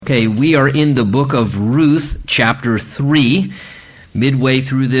Okay, we are in the book of Ruth, chapter 3, midway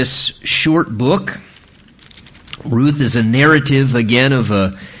through this short book. Ruth is a narrative, again, of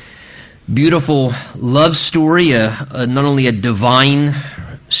a beautiful love story, not only a divine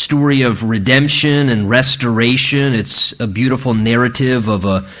story of redemption and restoration. It's a beautiful narrative of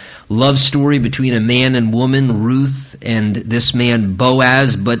a love story between a man and woman, Ruth, and this man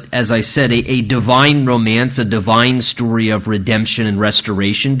Boaz, but as I said, a divine romance, a divine story of redemption and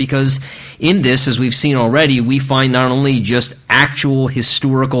restoration, because in this, as we've seen already, we find not only just actual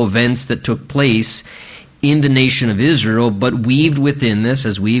historical events that took place in the nation of Israel, but weaved within this,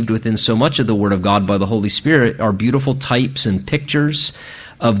 as weaved within so much of the Word of God by the Holy Spirit, are beautiful types and pictures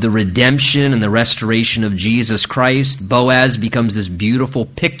of the redemption and the restoration of Jesus Christ. Boaz becomes this beautiful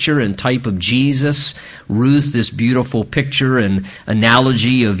picture and type of Jesus. Ruth, this beautiful picture and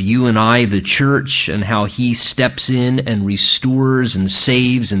analogy of you and I, the church, and how he steps in and restores and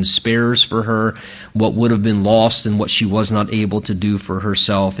saves and spares for her what would have been lost and what she was not able to do for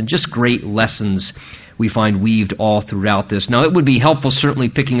herself. And just great lessons we find weaved all throughout this. Now, it would be helpful, certainly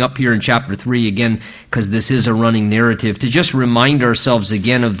picking up here in chapter 3, again, because this is a running narrative, to just remind ourselves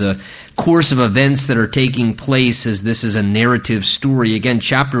again of the course of events that are taking place as this is a narrative story. Again,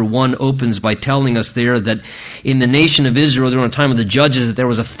 chapter 1 opens by telling us there that in the nation of Israel during the time of the judges that there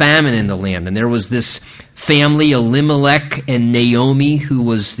was a famine in the land, and there was this family, Elimelech and Naomi, who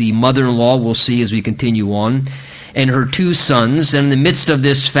was the mother-in-law, we'll see as we continue on, and her two sons. And in the midst of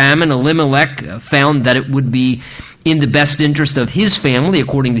this famine, Elimelech found that it would be in the best interest of his family,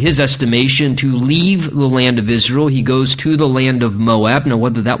 according to his estimation, to leave the land of Israel. He goes to the land of Moab. Now,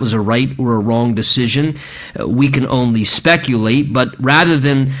 whether that was a right or a wrong decision, we can only speculate. But rather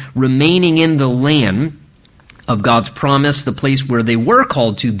than remaining in the land of God's promise, the place where they were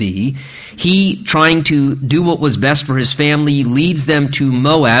called to be, he, trying to do what was best for his family, leads them to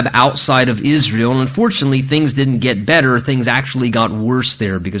Moab outside of Israel. And unfortunately, things didn't get better. Things actually got worse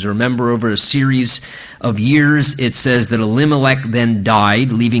there, because remember, over a series of years, it says that Elimelech then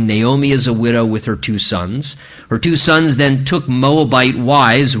died, leaving Naomi as a widow with her two sons. Her two sons then took Moabite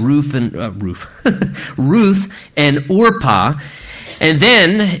wives, Ruth and Orpah. And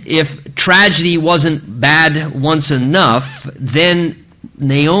then, if tragedy wasn't bad once enough, then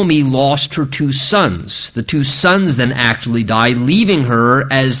Naomi lost her two sons. The two sons then actually died, leaving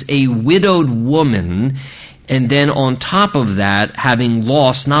her as a widowed woman, and then on top of that, having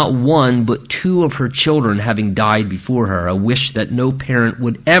lost not one, but two of her children having died before her, a wish that no parent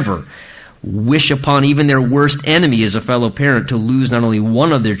would ever wish upon even their worst enemy as a fellow parent, to lose not only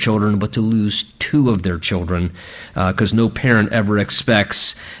one of their children, but to lose two of their children, because no parent ever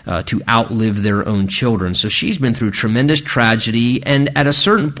expects to outlive their own children. So she's been through tremendous tragedy, and at a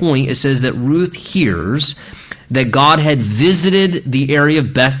certain point it says that Ruth hears that God had visited the area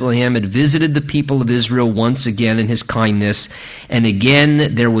of Bethlehem, had visited the people of Israel once again in his kindness, and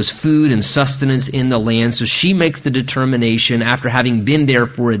again there was food and sustenance in the land. So she makes the determination, after having been there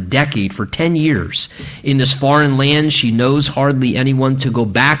for a decade, for 10 years, in this foreign land, she knows hardly anyone, to go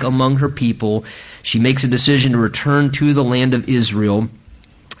back among her people. She makes a decision to return to the land of Israel.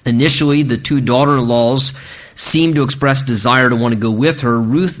 Initially, the two daughter-in-laws seem to express desire to want to go with her.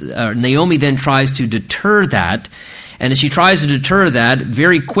 Naomi then tries to deter that, and as she tries to deter that,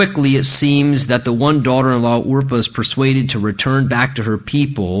 very quickly it seems that the one daughter-in-law, Orpah, is persuaded to return back to her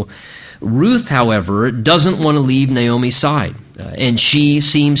people. Ruth, however, doesn't want to leave Naomi's side, and she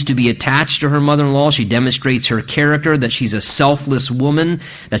seems to be attached to her mother-in-law. She demonstrates her character, that she's a selfless woman,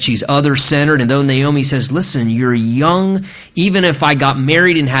 that she's other-centered. And though Naomi says, listen, you're young, even if I got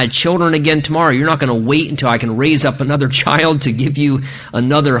married and had children again tomorrow, you're not going to wait until I can raise up another child to give you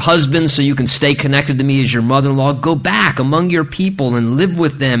another husband so you can stay connected to me as your mother-in-law. Go back among your people and live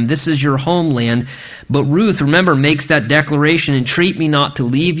with them. This is your homeland. But Ruth, remember, makes that declaration, entreat me not to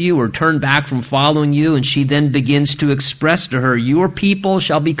leave you or turn back from following you. And she then begins to express to her, your people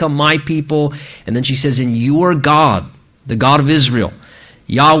shall become my people. And then she says, and your God, the God of Israel,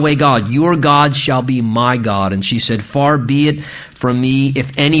 Yahweh God, your God shall be my God. And she said, far be it from me,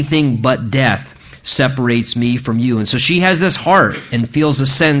 if anything but death separates me from you. And so she has this heart and feels a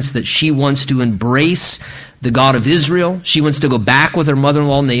sense that she wants to embrace the God of Israel. She wants to go back with her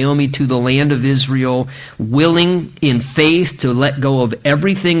mother-in-law Naomi to the land of Israel, willing in faith to let go of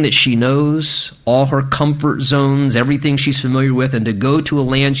everything that she knows, all her comfort zones, everything she's familiar with, and to go to a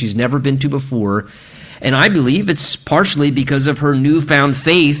land she's never been to before. And I believe it's partially because of her newfound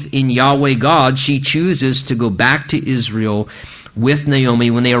faith in Yahweh God. She chooses to go back to Israel with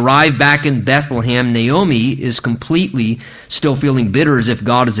Naomi. When they arrive back in Bethlehem, Naomi is completely still feeling bitter as if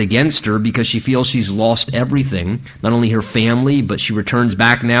God is against her because she feels she's lost everything, not only her family, but she returns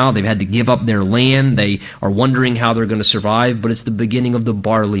back now. They've had to give up their land. They are wondering how they're going to survive, but it's the beginning of the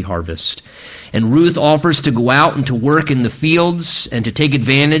barley harvest. And Ruth offers to go out and to work in the fields and to take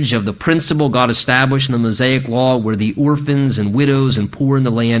advantage of the principle God established in the Mosaic Law where the orphans and widows and poor in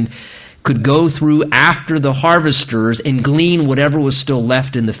the land could go through after the harvesters and glean whatever was still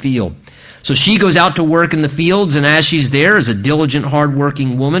left in the field. So she goes out to work in the fields, and as she's there as a diligent,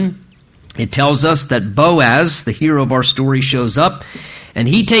 hard-working woman, it tells us that Boaz, the hero of our story, shows up, and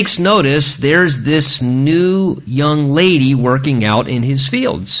he takes notice there's this new young lady working out in his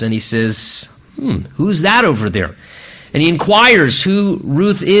fields. And he says, who's that over there? And he inquires who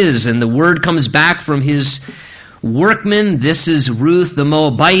Ruth is, and the word comes back from his workmen. This is Ruth the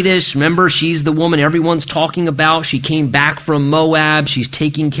Moabitess. Remember, she's the woman everyone's talking about. She came back from Moab. She's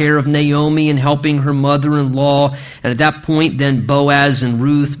taking care of Naomi and helping her mother-in-law. And at that point, then Boaz and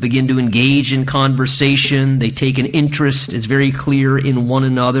Ruth begin to engage in conversation. They take an interest, it's very clear, in one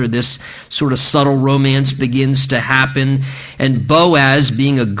another. This sort of subtle romance begins to happen. And Boaz,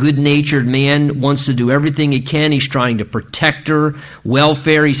 being a good-natured man, wants to do everything he can. He's trying to protect her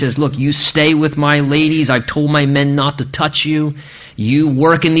welfare. He says, look, you stay with my ladies. I've told my men not to touch you. You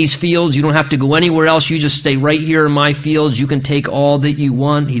work in these fields. You don't have to go anywhere else. You just stay right here in my fields. You can take all that you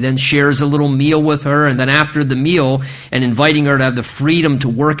want. He then shares a little meal with her, and then after the meal, and inviting her to have the freedom to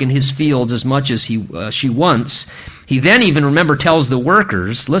work in his fields as much as she wants, he then even, remember, tells the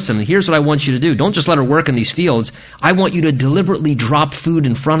workers, listen, here's what I want you to do. Don't just let her work in these fields. I want you to deliberately drop food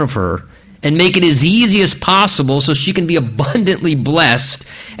in front of her and make it as easy as possible so she can be abundantly blessed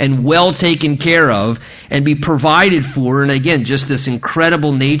and well taken care of and be provided for. And again, just this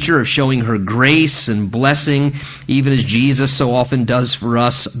incredible nature of showing her grace and blessing, even as Jesus so often does for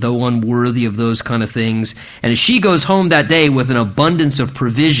us, though unworthy of those kind of things. And as she goes home that day with an abundance of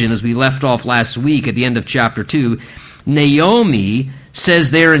provision, as we left off last week at the end of chapter 2, Naomi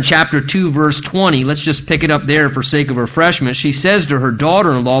says there in chapter 2, verse 20, let's just pick it up there for sake of refreshment. She says to her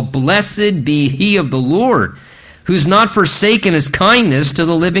daughter-in-law, blessed be he of the Lord, who's not forsaken his kindness to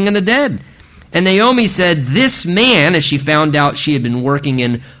the living and the dead. And Naomi said, this man, as she found out she had been working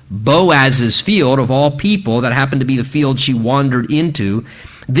in Boaz's field, of all people, that happened to be the field she wandered into,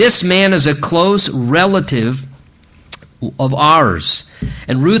 this man is a close relative of ours.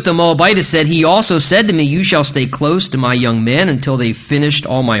 And Ruth the Moabitess said, he also said to me, you shall stay close to my young men until they've finished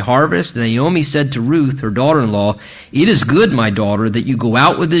all my harvest. And Naomi said to Ruth, her daughter-in-law, it is good, my daughter, that you go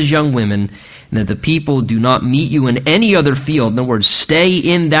out with these young women, and that the people do not meet you in any other field. In other words, stay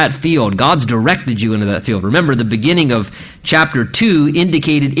in that field. God's directed you into that field. Remember, the beginning of chapter 2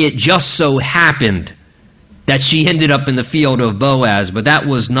 indicated it just so happened that she ended up in the field of Boaz. But that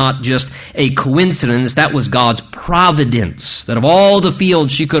was not just a coincidence. That was God's providence. That of all the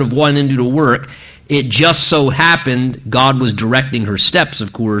fields she could have went into to work, it just so happened, God was directing her steps,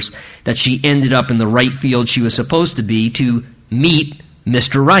 of course, that she ended up in the right field she was supposed to be to meet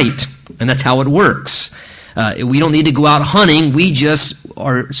Mr. Right. And that's how it works. We don't need to go out hunting. We just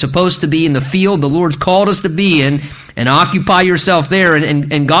are supposed to be in the field the Lord's called us to be in, and occupy yourself there,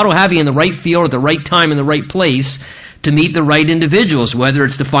 and God will have you in the right field at the right time in the right place to meet the right individuals, whether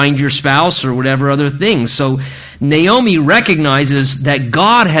it's to find your spouse or whatever other things. So Naomi recognizes that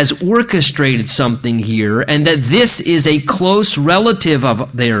God has orchestrated something here, and that this is a close relative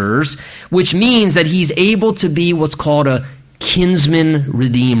of theirs, which means that he's able to be what's called a kinsman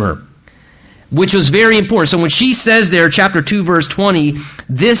redeemer, which was very important. So when she says there, chapter 2, verse 20,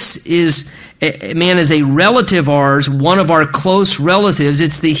 this is a man is a relative of ours, one of our close relatives.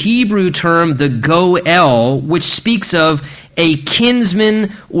 It's the Hebrew term, the goel, which speaks of a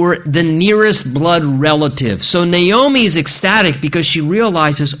kinsman or the nearest blood relative. So Naomi is ecstatic because she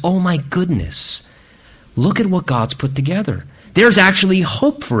realizes, oh my goodness, look at what God's put together. There's actually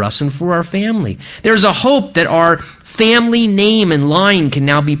hope for us and for our family. There's a hope that our family name and line can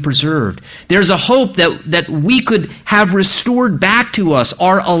now be preserved. There's a hope that we could have restored back to us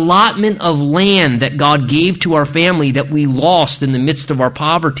our allotment of land that God gave to our family that we lost in the midst of our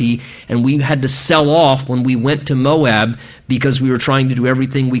poverty, and we had to sell off when we went to Moab because we were trying to do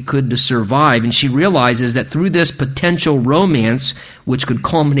everything we could to survive. And she realizes that through this potential romance, which could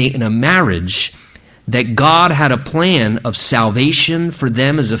culminate in a marriage, that God had a plan of salvation for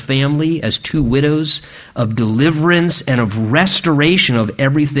them as a family, as two widows, of deliverance and of restoration of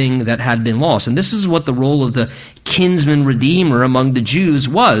everything that had been lost. And this is what the role of the kinsman redeemer among the Jews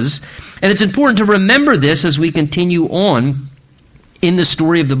was. And it's important to remember this as we continue on in the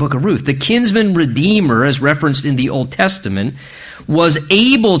story of the book of Ruth. The kinsman redeemer, as referenced in the Old Testament, was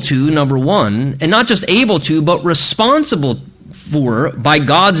able to, number one, and not just able to, but responsible for, by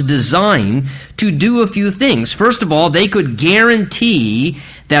God's design, to do a few things. First of all, they could guarantee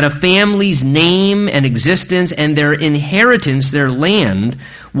that a family's name and existence and their inheritance, their land,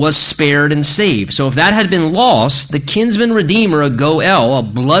 was spared and saved. So if that had been lost, the kinsman redeemer, a goel, a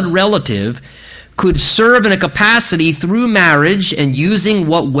blood relative, could serve in a capacity through marriage and using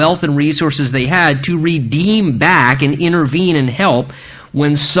what wealth and resources they had to redeem back and intervene and help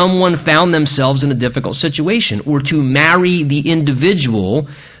when someone found themselves in a difficult situation, or to marry the individual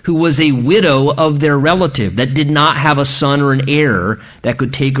who was a widow of their relative that did not have a son or an heir that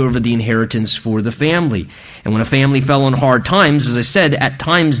could take over the inheritance for the family. And when a family fell on hard times, as I said, at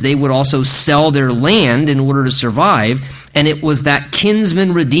times they would also sell their land in order to survive, and it was that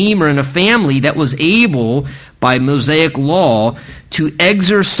kinsman redeemer in a family that was able, by Mosaic law, to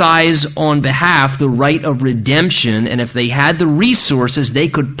exercise on behalf the right of redemption, and if they had the resources, they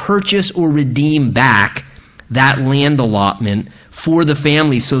could purchase or redeem back that land allotment for the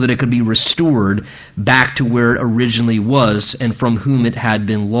family so that it could be restored back to where it originally was and from whom it had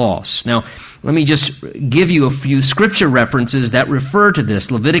been lost. Now, let me just give you a few scripture references that refer to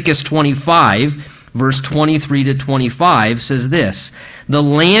this. Leviticus 25, verse 23 to 25 says this: "The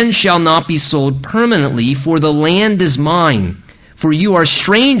land shall not be sold permanently, for the land is mine. For you are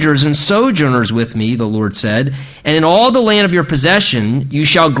strangers and sojourners with me, the Lord said, and in all the land of your possession you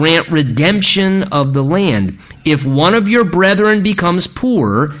shall grant redemption of the land. If one of your brethren becomes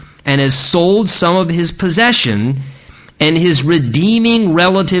poor and has sold some of his possession, and his redeeming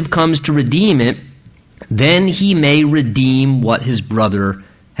relative comes to redeem it, then he may redeem what his brother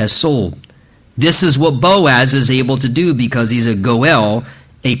has sold." This is what Boaz is able to do because he's a goel,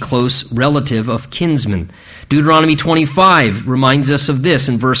 a close relative of kinsmen. Deuteronomy 25 reminds us of this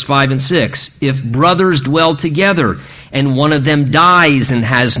in verse 5 and 6. "If brothers dwell together, and one of them dies and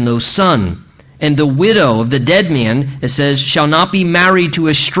has no son, and the widow of the dead man," it says, "shall not be married to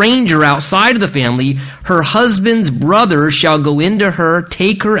a stranger outside of the family, her husband's brother shall go into her,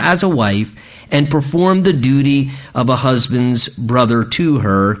 take her as a wife, and perform the duty of a husband's brother to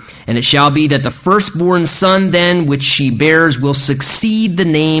her. And it shall be that the firstborn son then which she bears will succeed the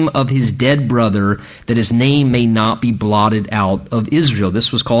name of his dead brother, that his name may not be blotted out of Israel."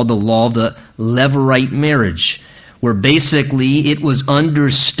 This was called the law of the Levirate marriage, where basically it was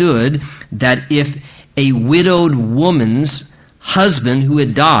understood that if a widowed woman's husband who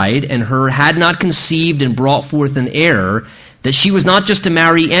had died and her had not conceived and brought forth an heir, that she was not just to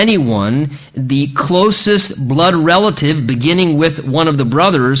marry anyone. The closest blood relative, beginning with one of the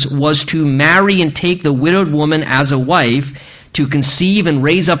brothers, was to marry and take the widowed woman as a wife to conceive and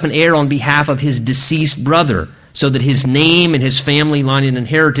raise up an heir on behalf of his deceased brother, so that his name and his family line and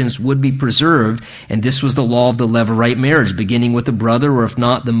inheritance would be preserved. And this was the law of the Levirate marriage, beginning with the brother, or if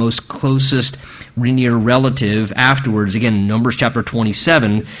not, the most closest near relative afterwards. Again, Numbers chapter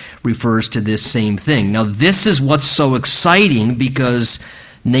 27 refers to this same thing. Now, this is what's so exciting, because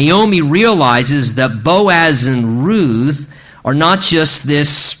Naomi realizes that Boaz and Ruth are not just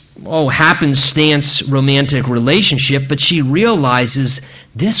this happenstance romantic relationship, but she realizes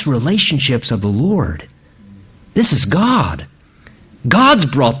this relationship's of the Lord. This is God. God's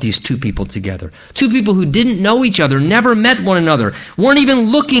brought these two people together. Two people who didn't know each other, never met one another, weren't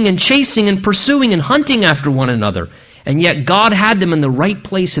even looking and chasing and pursuing and hunting after one another. And yet God had them in the right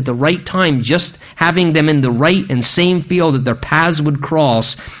place at the right time, just having them in the right and same field that their paths would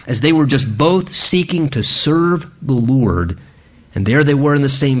cross, as they were just both seeking to serve the Lord. And there they were in the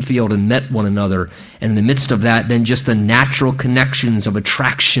same field and met one another. And in the midst of that, then just the natural connections of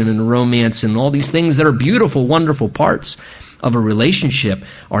attraction and romance and all these things that are beautiful, wonderful parts of a relationship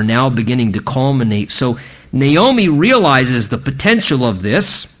are now beginning to culminate. So Naomi realizes the potential of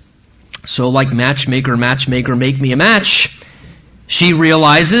this. So like matchmaker, make me a match. She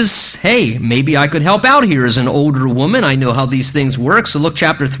realizes, hey, maybe I could help out here as an older woman. I know how these things work. So look,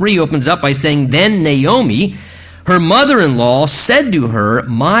 chapter 3 opens up by saying, "Then Naomi, her mother-in-law, said to her,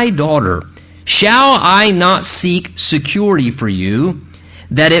 'My daughter, shall I not seek security for you,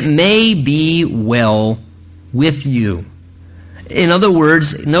 that it may be well with you?'" In other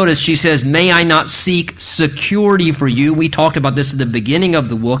words, notice she says, "May I not seek security for you?" We talked about this at the beginning of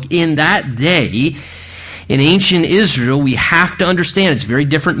the book. In that day, in ancient Israel, we have to understand, it's very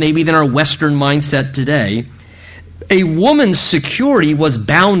different maybe than our Western mindset today. A woman's security was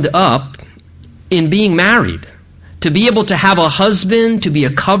bound up in being married. to be able to have a husband, to be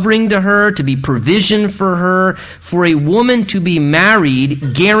a covering to her, to be provision for her, for a woman to be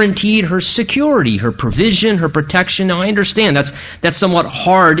married guaranteed her security, her provision, her protection. Now, I understand that's somewhat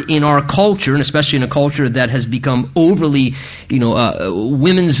hard in our culture, and especially in a culture that has become overly,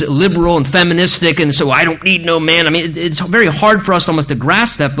 women's liberal and feministic, and so I don't need no man. I mean, it's very hard for us almost to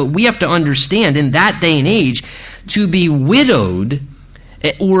grasp that, but we have to understand in that day and age, to be widowed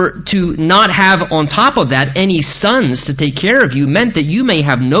or to not have on top of that any sons to take care of you meant that you may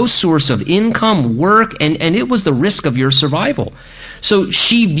have no source of income, work, and it was the risk of your survival. So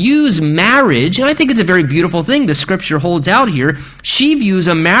she views marriage, and I think it's a very beautiful thing the Scripture holds out here, she views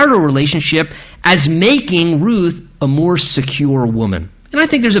a marital relationship as making Ruth a more secure woman. And I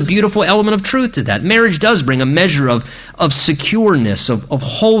think there's a beautiful element of truth to that. Marriage does bring a measure of secureness, of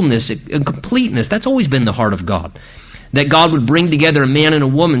wholeness, and completeness. That's always been the heart of God. That God would bring together a man and a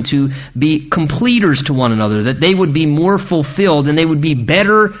woman to be completers to one another, that they would be more fulfilled and they would be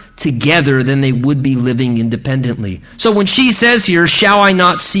better together than they would be living independently. So when she says here, shall I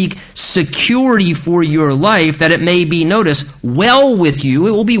not seek security for your life, that it may be, notice, well with you,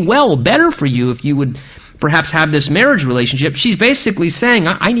 it will be better for you if you would perhaps have this marriage relationship, she's basically saying,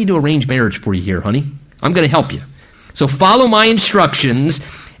 I need to arrange marriage for you here, honey. I'm going to help you. So follow my instructions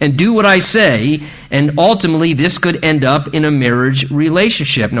and do what I say, and ultimately this could end up in a marriage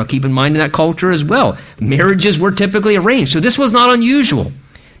relationship. Now keep in mind in that culture as well, marriages were typically arranged. So this was not unusual.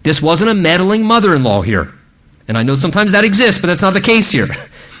 This wasn't a meddling mother-in-law here. And I know sometimes that exists, but that's not the case here.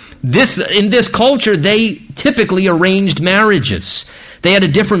 In this culture, they typically arranged marriages. They had a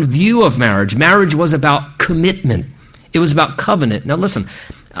different view of marriage. Marriage was about commitment. It was about covenant. Now listen,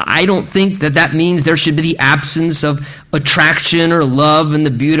 I don't think that means there should be the absence of attraction or love and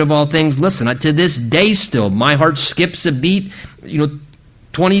the beauty of all things. Listen, to this day still, my heart skips a beat,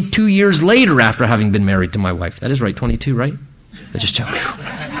 22 years later after having been married to my wife. That is right, 22, right? I just checked.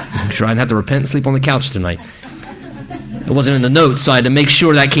 I'm sure I'd have to repent and sleep on the couch tonight. It wasn't in the notes, so I had to make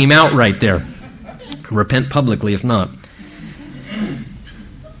sure that came out right there. Repent publicly if not.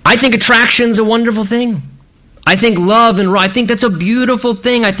 I think attraction's a wonderful thing. I think love I think that's a beautiful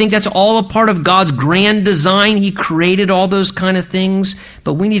thing. I think that's all a part of God's grand design. He created all those kind of things.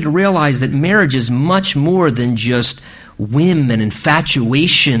 But we need to realize that marriage is much more than just whim and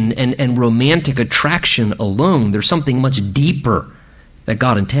infatuation and romantic attraction alone. There's something much deeper that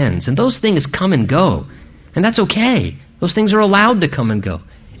God intends. And those things come and go. And that's okay. Those things are allowed to come and go.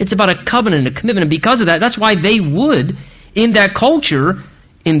 It's about a covenant, a commitment. And because of that, that's why they would, in that culture,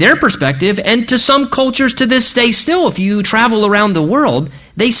 in their perspective, and to some cultures to this day still, if you travel around the world,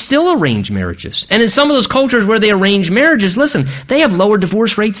 they still arrange marriages. And in some of those cultures where they arrange marriages, listen, they have lower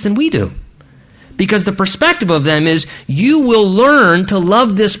divorce rates than we do. Because the perspective of them is, you will learn to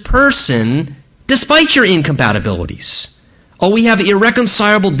love this person despite your incompatibilities. Oh, we have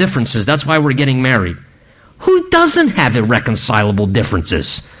irreconcilable differences, that's why we're getting married. Who doesn't have irreconcilable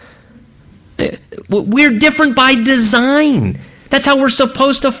differences? We're different by design. That's how we're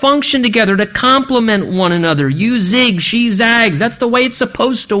supposed to function together, to complement one another. You zig, she zags. That's the way it's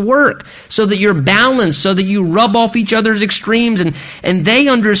supposed to work, so that you're balanced, so that you rub off each other's extremes. And they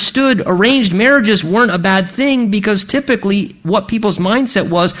understood arranged marriages weren't a bad thing, because typically what people's mindset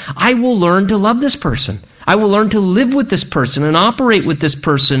was, I will learn to love this person. I will learn to live with this person and operate with this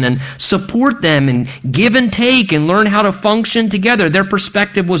person and support them and give and take and learn how to function together. Their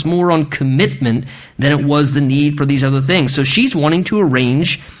perspective was more on commitment than it was the need for these other things. So she's wanting to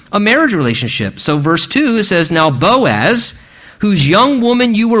arrange a marriage relationship. So verse 2 says, now Boaz, whose young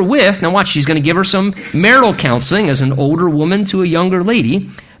woman you were with, now watch, she's going to give her some marital counseling as an older woman to a younger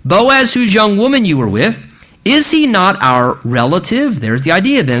lady. Boaz, whose young woman you were with, is he not our relative? There's the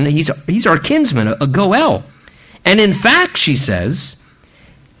idea then. He's our kinsman, a Goel. And in fact, she says,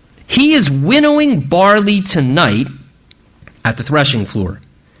 he is winnowing barley tonight at the threshing floor.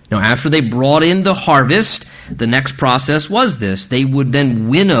 Now, after they brought in the harvest, the next process was this. They would then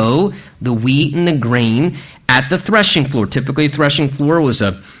winnow the wheat and the grain at the threshing floor. Typically, a threshing floor was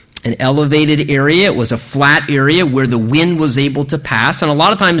an elevated area. It was a flat area where the wind was able to pass. And a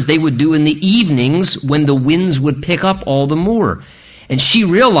lot of times they would do in the evenings when the winds would pick up all the more. And she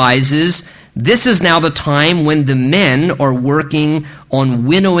realizes this is now the time when the men are working on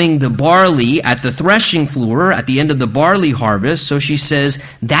winnowing the barley at the threshing floor at the end of the barley harvest. So she says,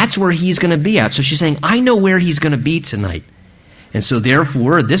 that's where he's going to be at. So she's saying, I know where he's going to be tonight. And so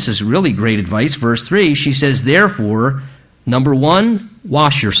therefore, this is really great advice. Verse 3, she says, therefore, number 1,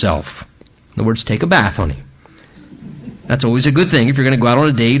 wash yourself. In other words, take a bath, honey. That's always a good thing if you're going to go out on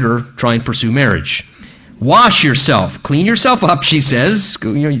a date or try and pursue marriage. Wash yourself. Clean yourself up, she says.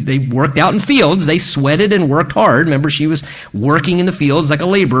 They worked out in fields. They sweated and worked hard. Remember, she was working in the fields like a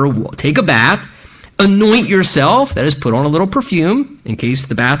laborer. Take a bath. Anoint yourself. That is, put on a little perfume in case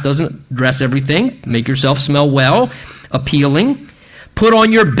the bath doesn't dress everything. Make yourself smell well, appealing. Put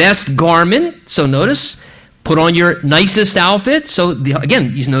on your best garment. So notice, put on your nicest outfit. So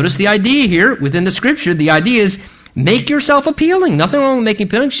again, you notice the idea here within the scripture. The idea is make yourself appealing. Nothing wrong with making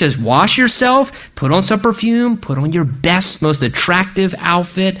appealing. She says, wash yourself, put on some perfume, put on your best, most attractive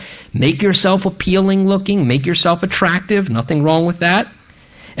outfit. Make yourself appealing looking. Make yourself attractive. Nothing wrong with that.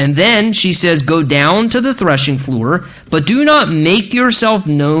 And then she says, go down to the threshing floor, but do not make yourself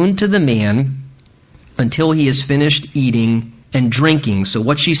known to the man until he has finished eating and drinking. So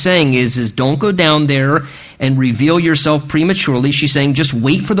what she's saying is don't go down there and reveal yourself prematurely. She's saying just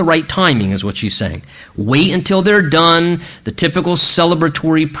wait for the right timing is what she's saying. Wait until they're done. The typical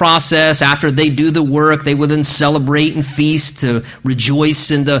celebratory process. After they do the work, they will then celebrate and feast to rejoice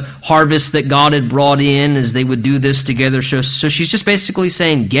in the harvest that God had brought in as they would do this together. So she's just basically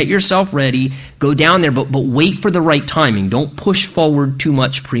saying get yourself ready, go down there, but wait for the right timing. Don't push forward too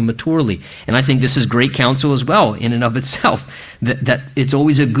much prematurely. And I think this is great counsel as well in and of itself. That it's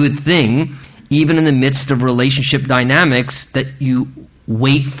always a good thing, even in the midst of relationship dynamics, that you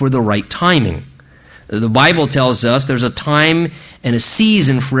wait for the right timing. The Bible tells us there's a time and a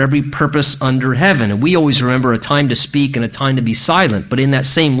season for every purpose under heaven. And we always remember a time to speak and a time to be silent. But in that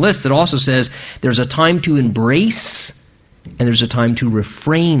same list, it also says there's a time to embrace and there's a time to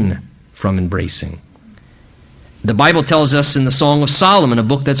refrain from embracing. The Bible tells us in the Song of Solomon, a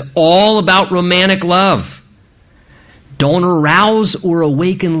book that's all about romantic love, don't arouse or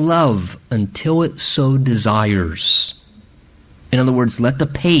awaken love until it so desires. In other words, let the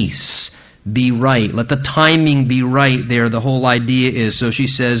pace be right. Let the timing be right there. The whole idea is, so she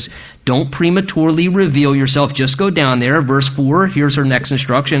says, don't prematurely reveal yourself. Just go down there. Verse 4, here's her next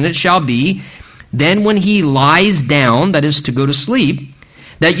instruction. It shall be, then when he lies down, that is to go to sleep,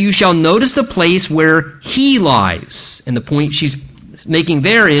 that you shall notice the place where he lies. And the point she's making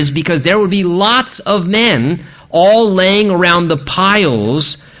there is because there would be lots of men all laying around the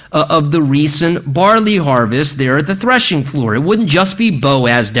piles of the recent barley harvest there at the threshing floor. It wouldn't just be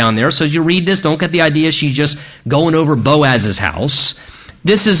Boaz down there. So as you read this, don't get the idea she's just going over Boaz's house.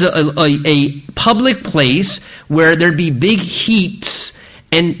 This is a public place where there'd be big heaps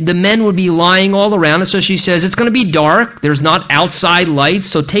and the men would be lying all around. And so she says, it's going to be dark. There's not outside lights.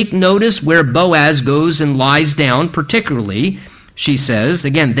 So take notice where Boaz goes and lies down, particularly. She says,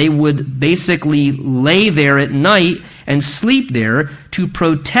 again, they would basically lay there at night and sleep there to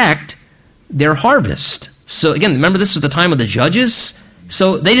protect their harvest. So again, remember this is the time of the judges?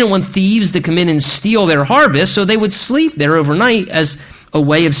 So they didn't want thieves to come in and steal their harvest, so they would sleep there overnight as a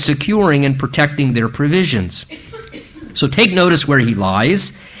way of securing and protecting their provisions. So take notice where he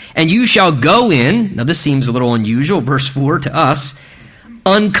lies, and you shall go in. Now this seems a little unusual, verse 4 to us.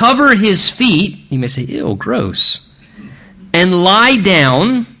 Uncover his feet. You may say, ew, gross. And lie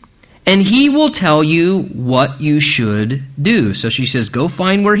down, and he will tell you what you should do. So she says, go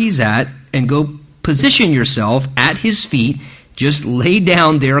find where he's at, and go position yourself at his feet. Just lay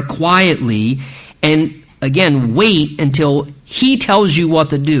down there quietly, and again, wait until he tells you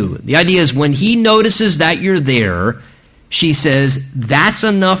what to do. The idea is when he notices that you're there, she says, that's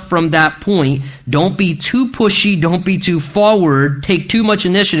enough from that point. Don't be too pushy, don't be too forward, take too much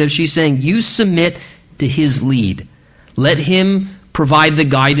initiative. She's saying, you submit to his lead. Let him provide the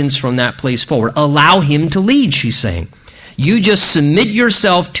guidance from that place forward. Allow him to lead, she's saying. You just submit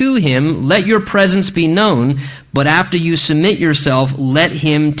yourself to him, let your presence be known, but after you submit yourself, let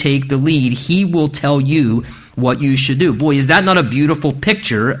him take the lead. He will tell you what you should do. Boy, is that not a beautiful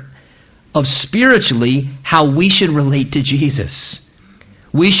picture of spiritually how we should relate to Jesus?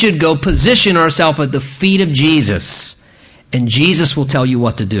 We should go position ourselves at the feet of Jesus, and Jesus will tell you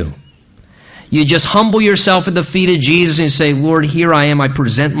what to do. You just humble yourself at the feet of Jesus and say, Lord, here I am. I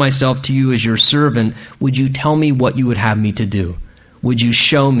present myself to you as your servant. Would you tell me what you would have me to do? Would you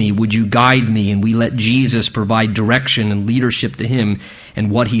show me? Would you guide me? And we let Jesus provide direction and leadership to him.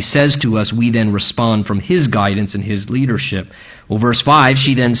 And what he says to us, we then respond from his guidance and his leadership. Well, verse 5,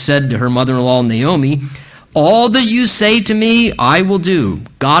 she then said to her mother-in-law Naomi, all that you say to me, I will do.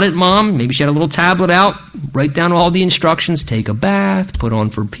 Got it, Mom? Maybe she had a little tablet out. Write down all the instructions. Take a bath. Put on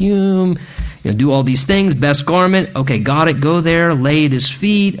perfume. Do all these things. Best garment. Okay, got it. Go there. Lay at his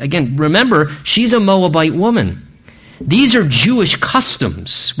feet. Again, remember, she's a Moabite woman. These are Jewish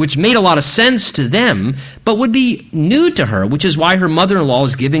customs, which made a lot of sense to them, but would be new to her, which is why her mother-in-law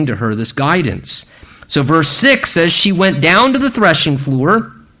is giving to her this guidance. So verse 6 says, she went down to the threshing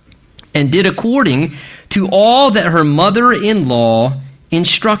floor and did according to all that her mother-in-law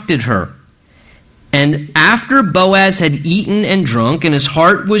instructed her. And after Boaz had eaten and drunk, and his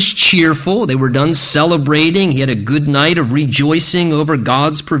heart was cheerful, they were done celebrating, he had a good night of rejoicing over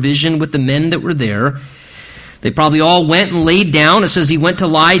God's provision with the men that were there. They probably all went and laid down. It says he went to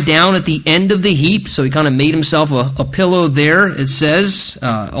lie down at the end of the heap, so he kind of made himself a pillow there, it says,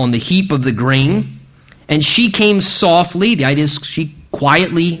 on the heap of the grain. And she came softly, the idea is she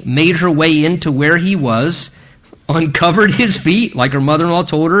quietly made her way into where he was, uncovered his feet, like her mother-in-law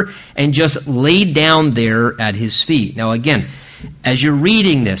told her, and just laid down there at his feet. Now again, as you're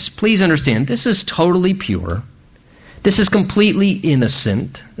reading this, please understand, this is totally pure. This is completely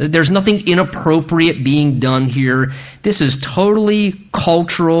innocent. There's nothing inappropriate being done here. This is totally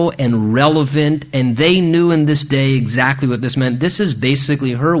cultural and relevant, and they knew in this day exactly what this meant. This is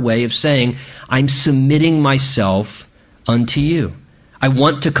basically her way of saying, I'm submitting myself unto you. I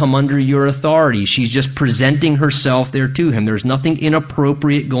want to come under your authority. She's just presenting herself there to him. There's nothing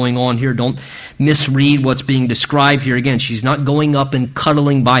inappropriate going on here. Don't misread what's being described here. Again, she's not going up and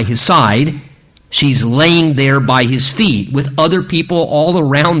cuddling by his side. She's laying there by his feet with other people all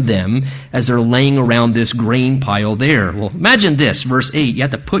around them as they're laying around this grain pile there. Well, imagine this, verse 8. You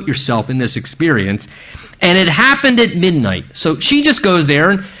have to put yourself in this experience. And it happened at midnight. So she just goes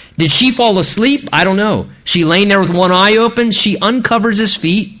there, and did she fall asleep? I don't know. She laying there with one eye open. She uncovers his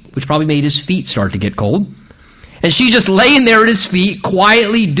feet, which probably made his feet start to get cold. And she's just laying there at his feet,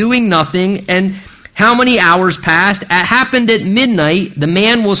 quietly doing nothing. And how many hours passed? It happened at midnight. The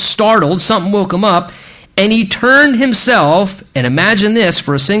man was startled. Something woke him up. And he turned himself, and imagine this,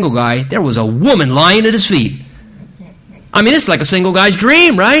 for a single guy, there was a woman lying at his feet. I mean, it's like a single guy's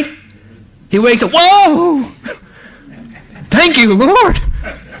dream, right? He wakes up, whoa! Thank you, Lord!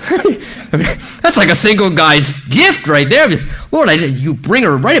 I mean, that's like a single guy's gift right there. Lord, you bring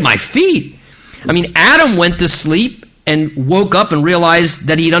her right at my feet. I mean, Adam went to sleep and woke up and realized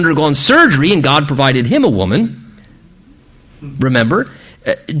that he'd undergone surgery, and God provided him a woman. Remember?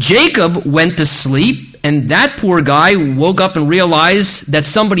 Jacob went to sleep, and that poor guy woke up and realized that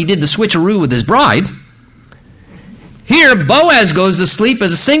somebody did the switcheroo with his bride. Here, Boaz goes to sleep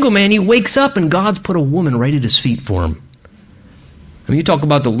as a single man. He wakes up, and God's put a woman right at his feet for him. I mean, you talk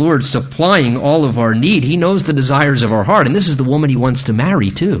about the Lord supplying all of our need. He knows the desires of our heart, and this is the woman he wants to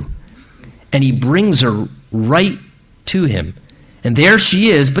marry too. And he brings her right to him. And there she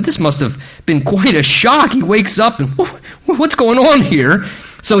is, but this must have been quite a shock. He wakes up and, what's going on here?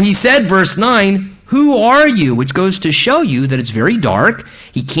 So he said, verse 9, who are you? Which goes to show you that it's very dark.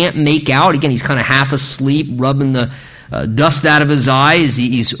 He can't make out. Again, he's kind of half asleep, rubbing the dust out of his eyes.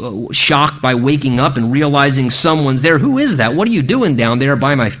 He's shocked by waking up and realizing someone's there. Who is that? What are you doing down there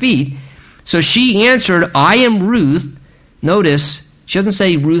by my feet? So she answered, I am Ruth. Notice, she doesn't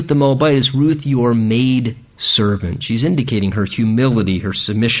say Ruth the Moabite. It's Ruth, your maid servant. She's indicating her humility, her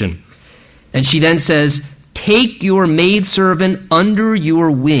submission. And she then says, take your maidservant under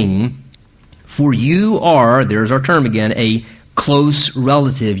your wing, for you are, there's our term again, a close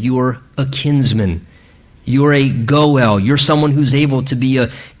relative. You are a kinsman. You're a Goel. You're someone who's able to be a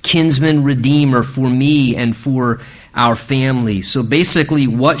kinsman redeemer for me and for our family. So basically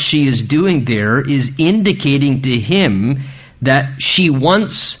what she is doing there is indicating to him that she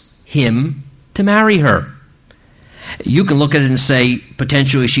wants him to marry her. You can look at it and say,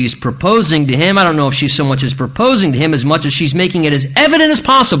 potentially she's proposing to him. I don't know if she's so much as proposing to him as much as she's making it as evident as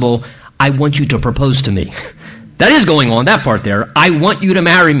possible. I want you to propose to me. That is going on, that part there. I want you to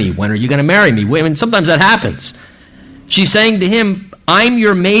marry me. When are you going to marry me? I mean, sometimes that happens. She's saying to him, I'm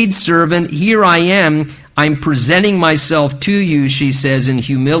your maidservant. Here I am. I'm presenting myself to you, she says, in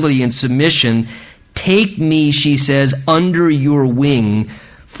humility and submission. Take me, she says, under your wing.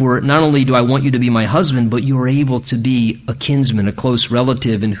 For not only do I want you to be my husband, but you are able to be a kinsman, a close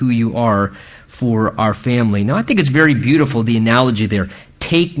relative in who you are for our family. Now, I think it's very beautiful, the analogy there.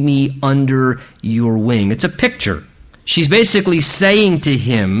 Take me under your wing. It's a picture. She's basically saying to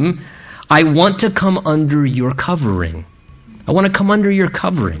him, I want to come under your covering. I want to come under your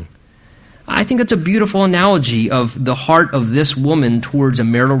covering. I think it's a beautiful analogy of the heart of this woman towards a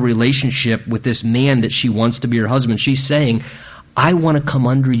marital relationship with this man that she wants to be her husband. She's saying, I want to come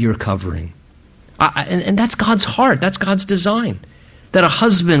under your covering. And that's God's heart. That's God's design. That a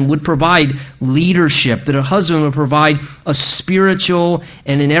husband would provide leadership, that a husband would provide a spiritual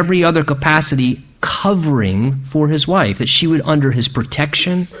and in every other capacity covering for his wife, that she would under his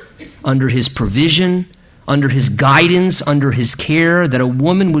protection, under his provision, under his guidance, under his care, that a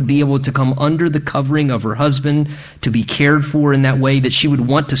woman would be able to come under the covering of her husband, to be cared for in that way, that she would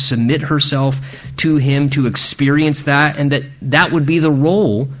want to submit herself to him, to experience that, and that would be the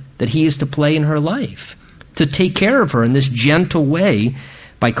role that he is to play in her life. to take care of her in this gentle way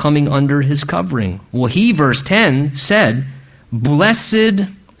by coming under his covering. Well, he, verse 10, said, "Blessed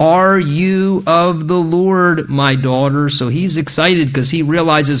are you of the Lord, my daughter." So he's excited because he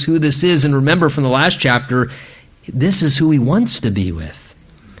realizes who this is. And remember from the last chapter, this is who he wants to be with.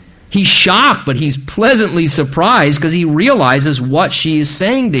 He's shocked, but he's pleasantly surprised because he realizes what she is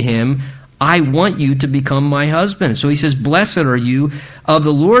saying to him. I want you to become my husband. So he says, "Blessed are you of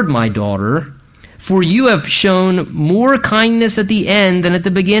the Lord, my daughter, for you have shown more kindness at the end than at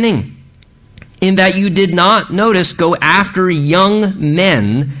the beginning, in that you did not, notice, go after young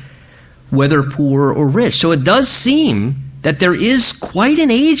men, whether poor or rich." So it does seem that there is quite an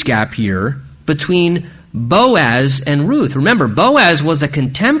age gap here between Boaz and Ruth. Remember, Boaz was a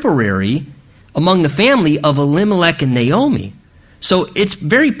contemporary among the family of Elimelech and Naomi. So it's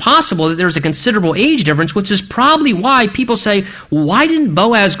very possible that there's a considerable age difference, which is probably why people say, why didn't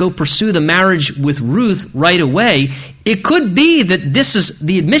Boaz go pursue the marriage with Ruth right away? It could be that this is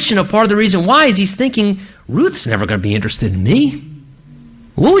the admission of part of the reason why is he's thinking, Ruth's never going to be interested in me.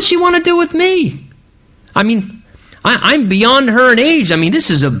 What would she want to do with me? I mean, I'm beyond her in age. I mean,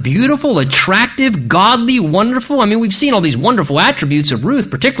 this is a beautiful, attractive, godly, wonderful. I mean, we've seen all these wonderful attributes of Ruth,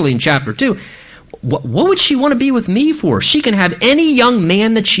 particularly in chapter 2. What would she want to be with me for? She can have any young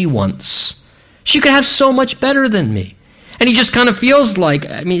man that she wants. She could have so much better than me. And he just kind of feels like,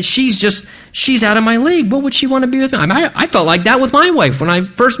 I mean, she's out of my league. What would she want to be with me? I mean, I felt like that with my wife when I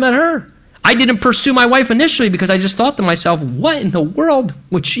first met her. I didn't pursue my wife initially because I just thought to myself, what in the world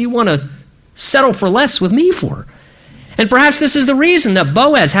would she want to settle for less with me for? And perhaps this is the reason that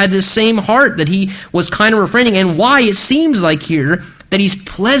Boaz had this same heart that he was kind of refraining, and why it seems like here that he's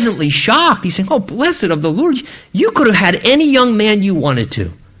pleasantly shocked. He's saying, "Oh, blessed of the Lord, you could have had any young man you wanted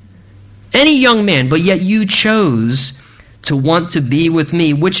to. Any young man, but yet you chose to want to be with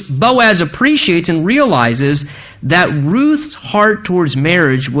me," which Boaz appreciates and realizes that Ruth's heart towards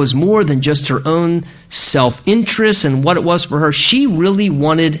marriage was more than just her own self-interest and what it was for her. She really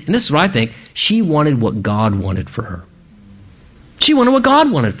wanted, and this is what I think, she wanted what God wanted for her. She wanted what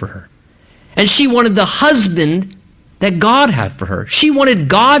God wanted for her. And she wanted the husband that God had for her. She wanted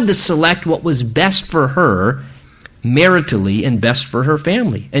God to select what was best for her maritally and best for her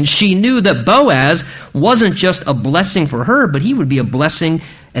family. And she knew that Boaz wasn't just a blessing for her, but he would be a blessing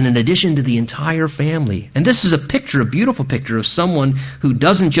and an addition to the entire family. And this is a picture, a beautiful picture of someone who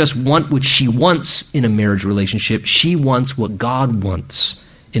doesn't just want what she wants in a marriage relationship, she wants what God wants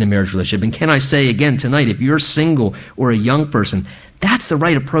in a marriage relationship. And can I say again tonight, if you're single or a young person, that's the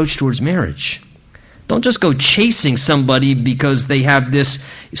right approach towards marriage. Don't just go chasing somebody because they have this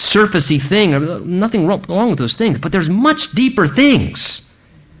surfacey thing. Nothing wrong with those things, but there's much deeper things.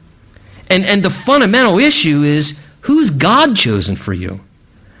 And the fundamental issue is, who's God chosen for you?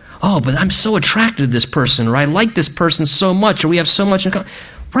 Oh, but I'm so attracted to this person, or I like this person so much, or we have so much in common.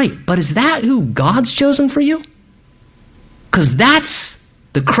 Right, but is that who God's chosen for you? Because that's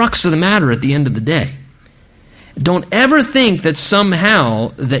the crux of the matter at the end of the day. Don't ever think that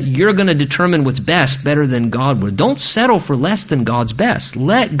somehow that you're going to determine what's best better than God would. Don't settle for less than God's best.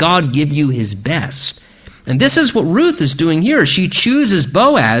 Let God give you his best. And this is what Ruth is doing here. She chooses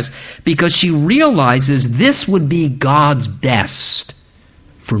Boaz because she realizes this would be God's best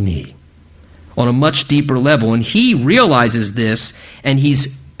for me on a much deeper level. And he realizes this, and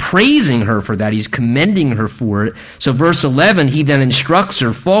he's praising her for that. He's commending her for it. So verse 11, he then instructs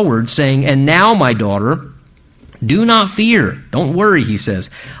her forward, saying, "And now, my daughter, do not fear." Don't worry, he says.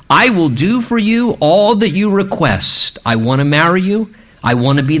 "I will do for you all that you request. I want to marry you. I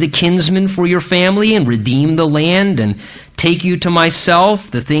want to be the kinsman for your family and redeem the land and take you to myself."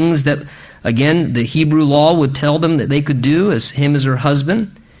 The things that, again, the Hebrew law would tell them that they could do as him as her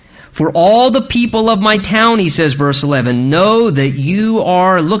husband. "For all the people of my town," he says, verse 11, "know that you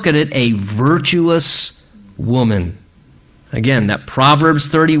are," look at it, "a virtuous woman." Again, that Proverbs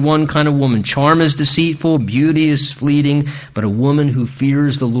 31 kind of woman. Charm is deceitful, beauty is fleeting, but a woman who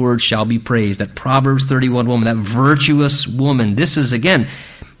fears the Lord shall be praised. That Proverbs 31 woman, that virtuous woman. This is, again,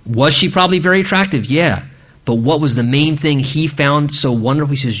 was she probably very attractive? Yeah. But what was the main thing he found so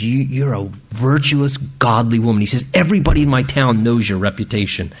wonderful? He says, you're a virtuous, godly woman. He says, everybody in my town knows your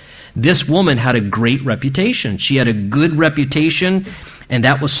reputation. This woman had a great reputation. She had a good reputation, and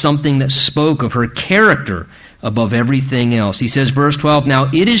that was something that spoke of her character above everything else. He says, verse 12, "Now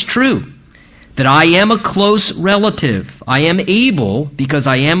it is true that I am a close relative. I am able, because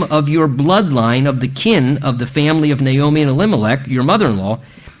I am of your bloodline, of the kin of the family of Naomi and Elimelech, your mother-in-law.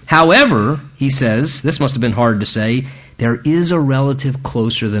 However," he says, this must have been hard to say, "there is a relative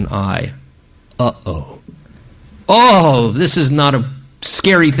closer than I." Uh-oh. Oh, this is not a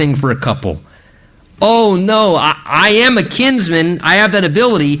scary thing for a couple. Oh no, I am a kinsman. I have that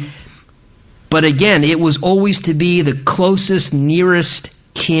ability. But again, it was always to be the closest, nearest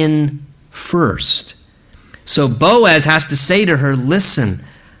kin first. So Boaz has to say to her, listen,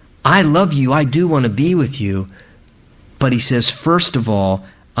 I love you. I do want to be with you. But he says, first of all,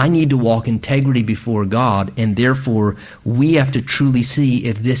 I need to walk integrity before God, and therefore we have to truly see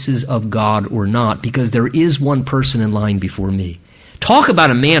if this is of God or not, because there is one person in line before me. Talk about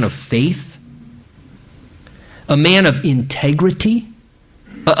a man of faith, a man of integrity,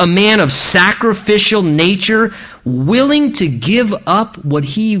 a man of sacrificial nature, willing to give up what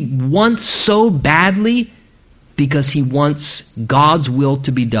he wants so badly because he wants God's will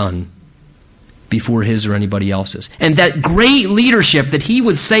to be done before his or anybody else's. And that great leadership that he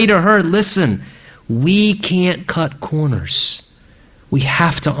would say to her, listen, we can't cut corners. We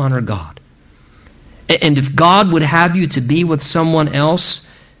have to honor God. And if God would have you to be with someone else,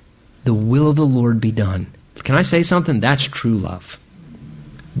 the will of the Lord be done. Can I say something? That's true love.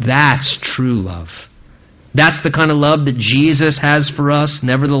 That's true love. That's the kind of love that Jesus has for us.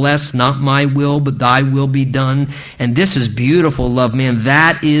 Nevertheless, not my will, but thy will be done. And this is beautiful love, man.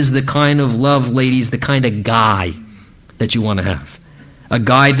 That is the kind of love, ladies, the kind of guy that you want to have. A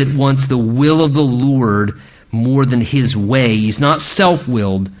guy that wants the will of the Lord more than his way. He's not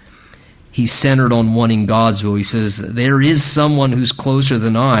self-willed. He's centered on wanting God's will. He says, there is someone who's closer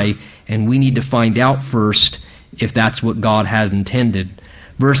than I, and we need to find out first if that's what God has intended.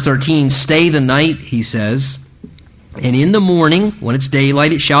 Verse 13, stay the night, he says, and in the morning, when it's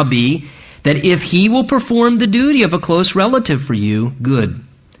daylight, it shall be that if he will perform the duty of a close relative for you, good.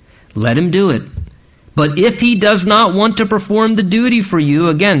 Let him do it. But if he does not want to perform the duty for you,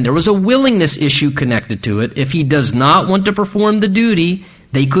 again, there was a willingness issue connected to it. If he does not want to perform the duty,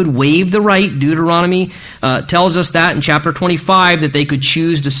 they could waive the right. Deuteronomy tells us that in chapter 25, that they could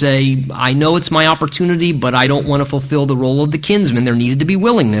choose to say, I know it's my opportunity, but I don't want to fulfill the role of the kinsman. There needed to be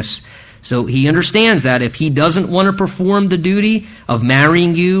willingness. So he understands that if he doesn't want to perform the duty of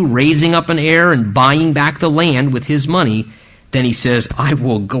marrying you, raising up an heir, and buying back the land with his money, then he says, I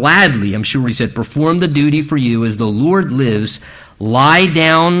will gladly, I'm sure he said, perform the duty for you as the Lord lives. Lie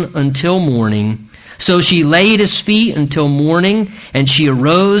down until morning. So she lay at his feet until morning, and she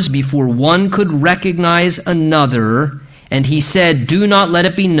arose before one could recognize another. And he said, do not let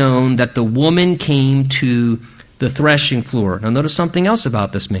it be known that the woman came to the threshing floor. Now notice something else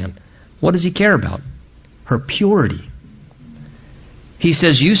about this man. What does he care about? Her purity. He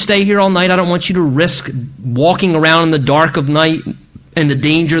says, you stay here all night. I don't want you to risk walking around in the dark of night and the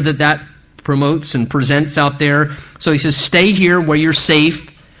danger that promotes and presents out there. So he says, stay here where you're safe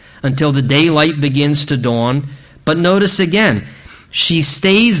until the daylight begins to dawn. But notice again, she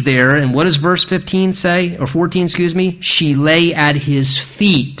stays there, and what does verse 15 say? Or 14, excuse me? She lay at his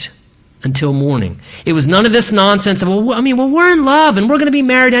feet until morning. It was none of this nonsense of, well, we're in love, and we're going to be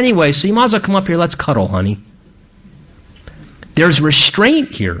married anyway, so you might as well come up here, let's cuddle, honey. There's restraint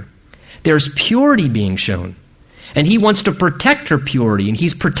here. There's purity being shown. And he wants to protect her purity, and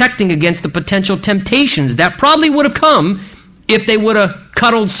he's protecting against the potential temptations that probably would have come if they would have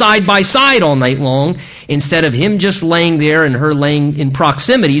cuddled side by side all night long, instead of him just laying there and her laying in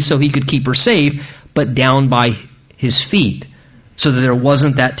proximity so he could keep her safe, but down by his feet, so that there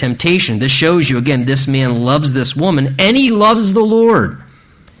wasn't that temptation. This shows you, again, this man loves this woman, and he loves the Lord,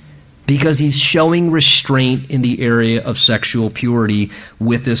 because he's showing restraint in the area of sexual purity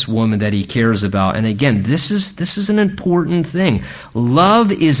with this woman that he cares about. And again, this is an important thing.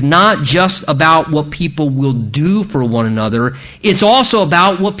 Love is not just about what people will do for one another. It's also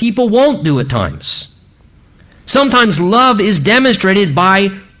about what people won't do at times. Sometimes love is demonstrated by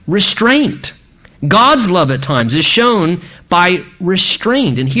restraint. God's love at times is shown by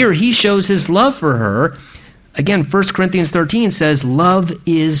restraint. And here he shows his love for her. Again, 1 Corinthians 13 says love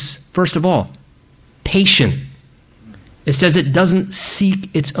is, first of all, patient. It says it doesn't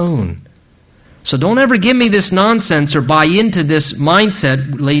seek its own. So don't ever give me this nonsense or buy into this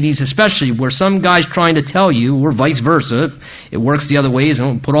mindset, ladies, especially, where some guy's trying to tell you, or vice versa, if it works the other ways, I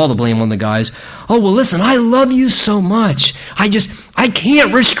don't put all the blame on the guys. Oh, well, listen, I love you so much. I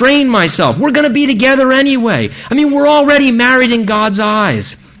can't restrain myself. We're going to be together anyway. We're already married in God's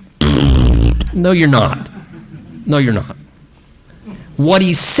eyes. No, you're not. No, you're not. What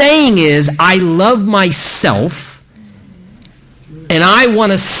he's saying is, I love myself, and I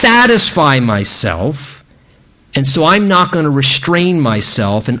want to satisfy myself, and so I'm not going to restrain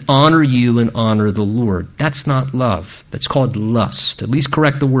myself and honor you and honor the Lord. That's not love. That's called lust. At least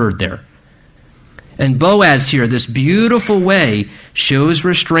correct the word there. And Boaz here, this beautiful way, shows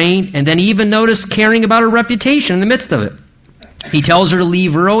restraint, and then even notice caring about her reputation in the midst of it. He tells her to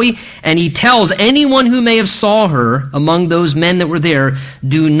leave early, and he tells anyone who may have saw her among those men that were there,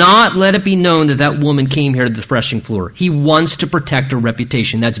 do not let it be known that that woman came here to the threshing floor. He wants to protect her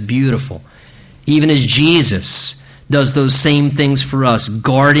reputation. That's beautiful. Even as Jesus does those same things for us,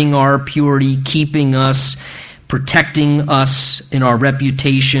 guarding our purity, keeping us, protecting us in our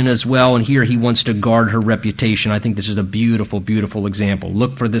reputation as well. And here he wants to guard her reputation. I think this is a beautiful, beautiful example.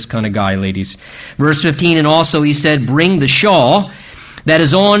 Look for this kind of guy, ladies. Verse 15, and also he said, bring the shawl that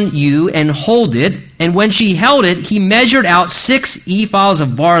is on you and hold it. And when she held it, he measured out 6 ephahs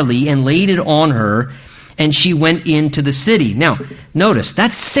of barley and laid it on her, and she went into the city. Now, notice,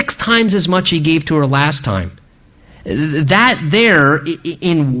 that's 6 times as much he gave to her last time. That there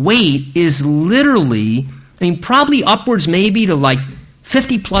in weight is literally, probably upwards maybe to like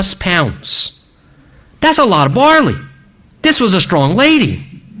 50 plus pounds. That's a lot of barley. This was a strong lady.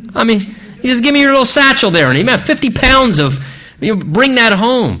 You just give me your little satchel there, and he meant 50 pounds of, bring that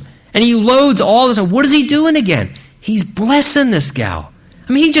home. And he loads all this. What is he doing again? He's blessing this gal.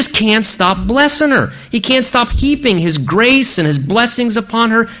 He just can't stop blessing her. He can't stop heaping his grace and his blessings upon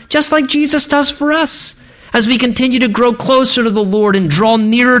her, just like Jesus does for us. As we continue to grow closer to the Lord and draw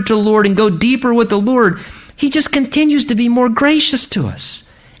nearer to the Lord and go deeper with the Lord, he just continues to be more gracious to us.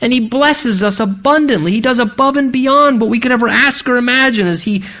 And he blesses us abundantly. He does above and beyond what we could ever ask or imagine as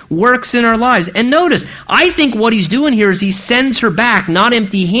he works in our lives. And notice, I think what he's doing here is he sends her back, not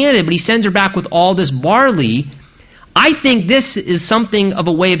empty-handed, but he sends her back with all this barley. I think this is something of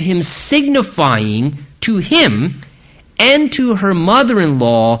a way of him signifying to him and to her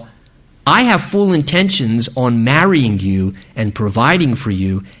mother-in-law, I have full intentions on marrying you and providing for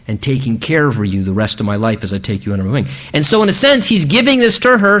you and taking care of you the rest of my life as I take you under my wing. And so in a sense, he's giving this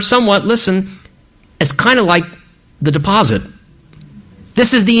to her somewhat, as kind of like the deposit.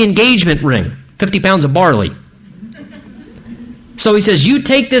 This is the engagement ring, 50 pounds of barley. So he says, you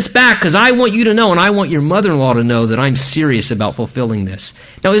take this back because I want you to know and I want your mother-in-law to know that I'm serious about fulfilling this.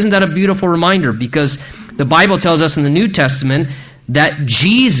 Now, isn't that a beautiful reminder? Because the Bible tells us in the New Testament that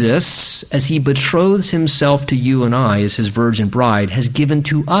Jesus, as he betroths himself to you and I as his virgin bride, has given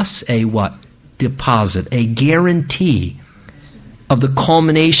to us a what? Deposit, a guarantee of the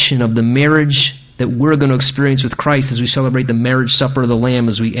culmination of the marriage that we're going to experience with Christ as we celebrate the marriage supper of the Lamb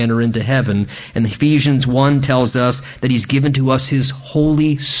as we enter into heaven. And Ephesians 1 tells us that he's given to us his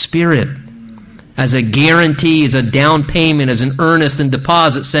Holy Spirit as a guarantee, as a down payment, as an earnest and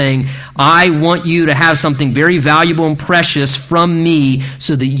deposit saying, I want you to have something very valuable and precious from me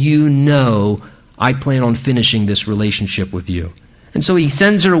so that you know I plan on finishing this relationship with you. And so he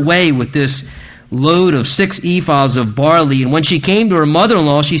sends her away with this load of 6 ephahs of barley. And when she came to her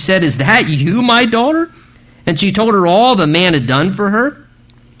mother-in-law, she said, is that you, my daughter? And she told her all the man had done for her.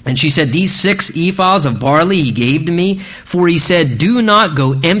 And she said, these 6 ephahs of barley he gave to me, for he said, do not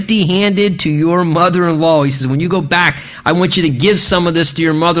go empty-handed to your mother-in-law. He says, when you go back, I want you to give some of this to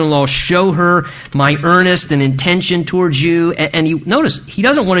your mother-in-law. Show her my earnest and intention towards you. And you notice, he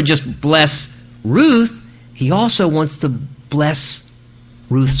doesn't want to just bless Ruth. He also wants to bless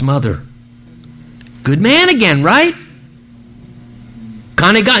Ruth's mother. Good man again, right?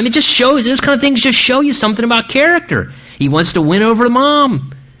 Kind of guy. It just shows, those kind of things just show you something about character. He wants to win over the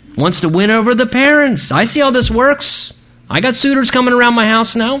mom. Wants to win over the parents. I see how this works. I got suitors coming around my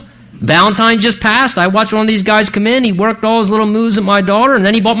house now. Valentine just passed. I watched one of these guys come in. He worked all his little moves at my daughter, and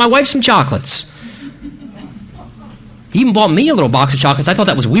then he bought my wife some chocolates. He even bought me a little box of chocolates. I thought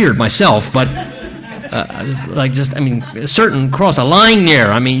that was weird myself, but a certain cross a line there.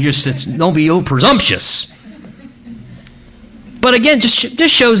 Don't be presumptuous. But again,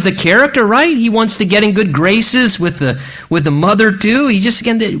 just shows the character, right? He wants to get in good graces with the mother too. He just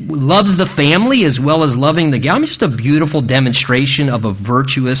again loves the family as well as loving the gal. Just a beautiful demonstration of a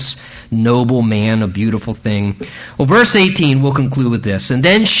virtuous, noble man, a beautiful thing. Well, verse 18, we'll conclude with this. And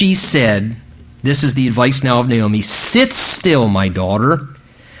then she said, this is the advice now of Naomi, sit still, my daughter,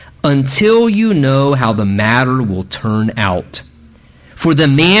 until you know how the matter will turn out. For the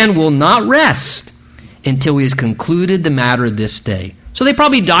man will not rest until he has concluded the matter this day. So they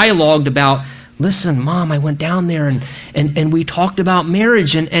probably dialogued about, listen, Mom, I went down there and we talked about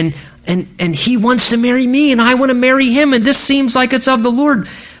marriage and he wants to marry me and I want to marry him and this seems like it's of the Lord.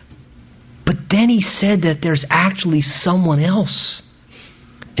 But then he said that there's actually someone else.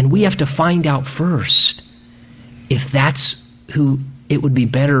 And we have to find out first if that's who it would be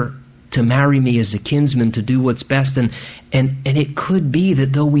better to marry me as a kinsman, to do what's best. And it could be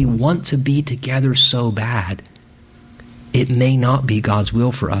that though we want to be together so bad, it may not be God's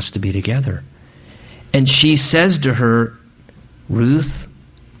will for us to be together. And she says to her, Ruth,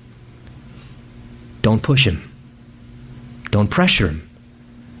 don't push him. Don't pressure him.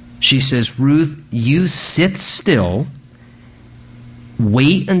 She says, Ruth, you sit still.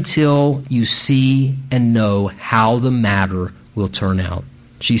 Wait until you see and know how the matter will turn out.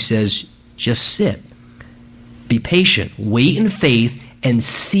 She says, just sit. Be patient. Wait in faith and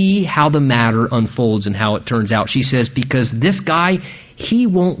see how the matter unfolds and how it turns out. She says, because this guy, he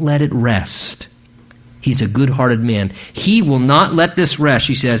won't let it rest. He's a good-hearted man. He will not let this rest,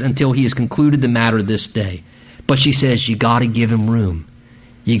 she says, until he has concluded the matter this day. But she says, you got to give him room.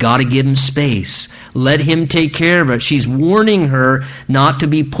 You got to give him space. Let him take care of it. She's warning her not to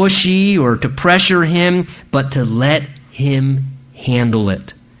be pushy or to pressure him, but to let him handle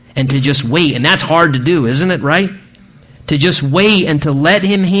it. And to just wait. And that's hard to do, isn't it, right? To just wait and to let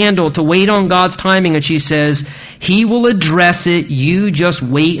him handle, to wait on God's timing. And she says, he will address it. You just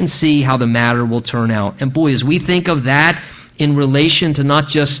wait and see how the matter will turn out. And boy, as we think of that in relation to not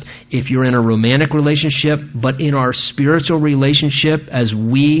just if you're in a romantic relationship, but in our spiritual relationship, as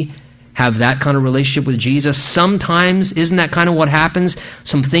we have that kind of relationship with Jesus, sometimes, isn't that kind of what happens?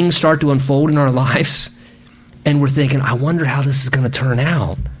 Some things start to unfold in our lives, and we're thinking, I wonder how this is going to turn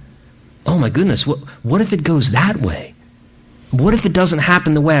out. Oh my goodness, what if it goes that way? What if it doesn't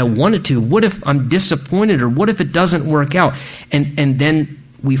happen the way I want it to? What if I'm disappointed, or what if it doesn't work out? And then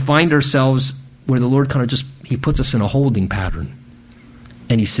we find ourselves where the Lord kind of just, he puts us in a holding pattern.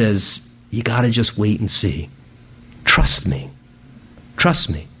 And he says, you got to just wait and see. Trust me. Trust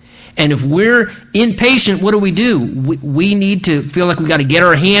me. And if we're impatient, what do? We need to feel like we got to get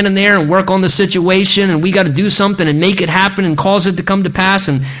our hand in there and work on the situation, and we got to do something and make it happen and cause it to come to pass,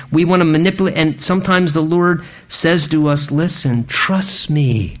 and we want to manipulate. And sometimes the Lord says to us, listen, trust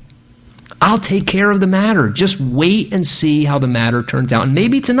me. I'll take care of the matter. Just wait and see how the matter turns out. And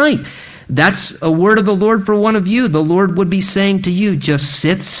maybe tonight, that's a word of the Lord for one of you. The Lord would be saying to you, just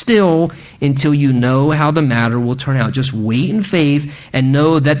sit still until you know how the matter will turn out. Just wait in faith and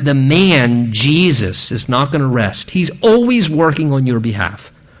know that the man, Jesus, is not going to rest. He's always working on your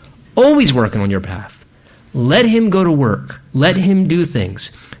behalf. Always working on your behalf. Let him go to work. Let him do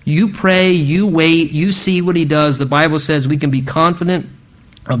things. You pray, you wait, you see what he does. The Bible says we can be confident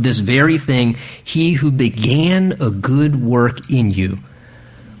of this very thing. He who began a good work in you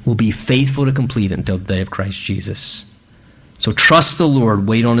will be faithful to complete it until the day of Christ Jesus. So trust the Lord,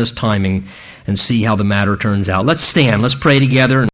 wait on his timing, and see how the matter turns out. Let's stand, let's pray together.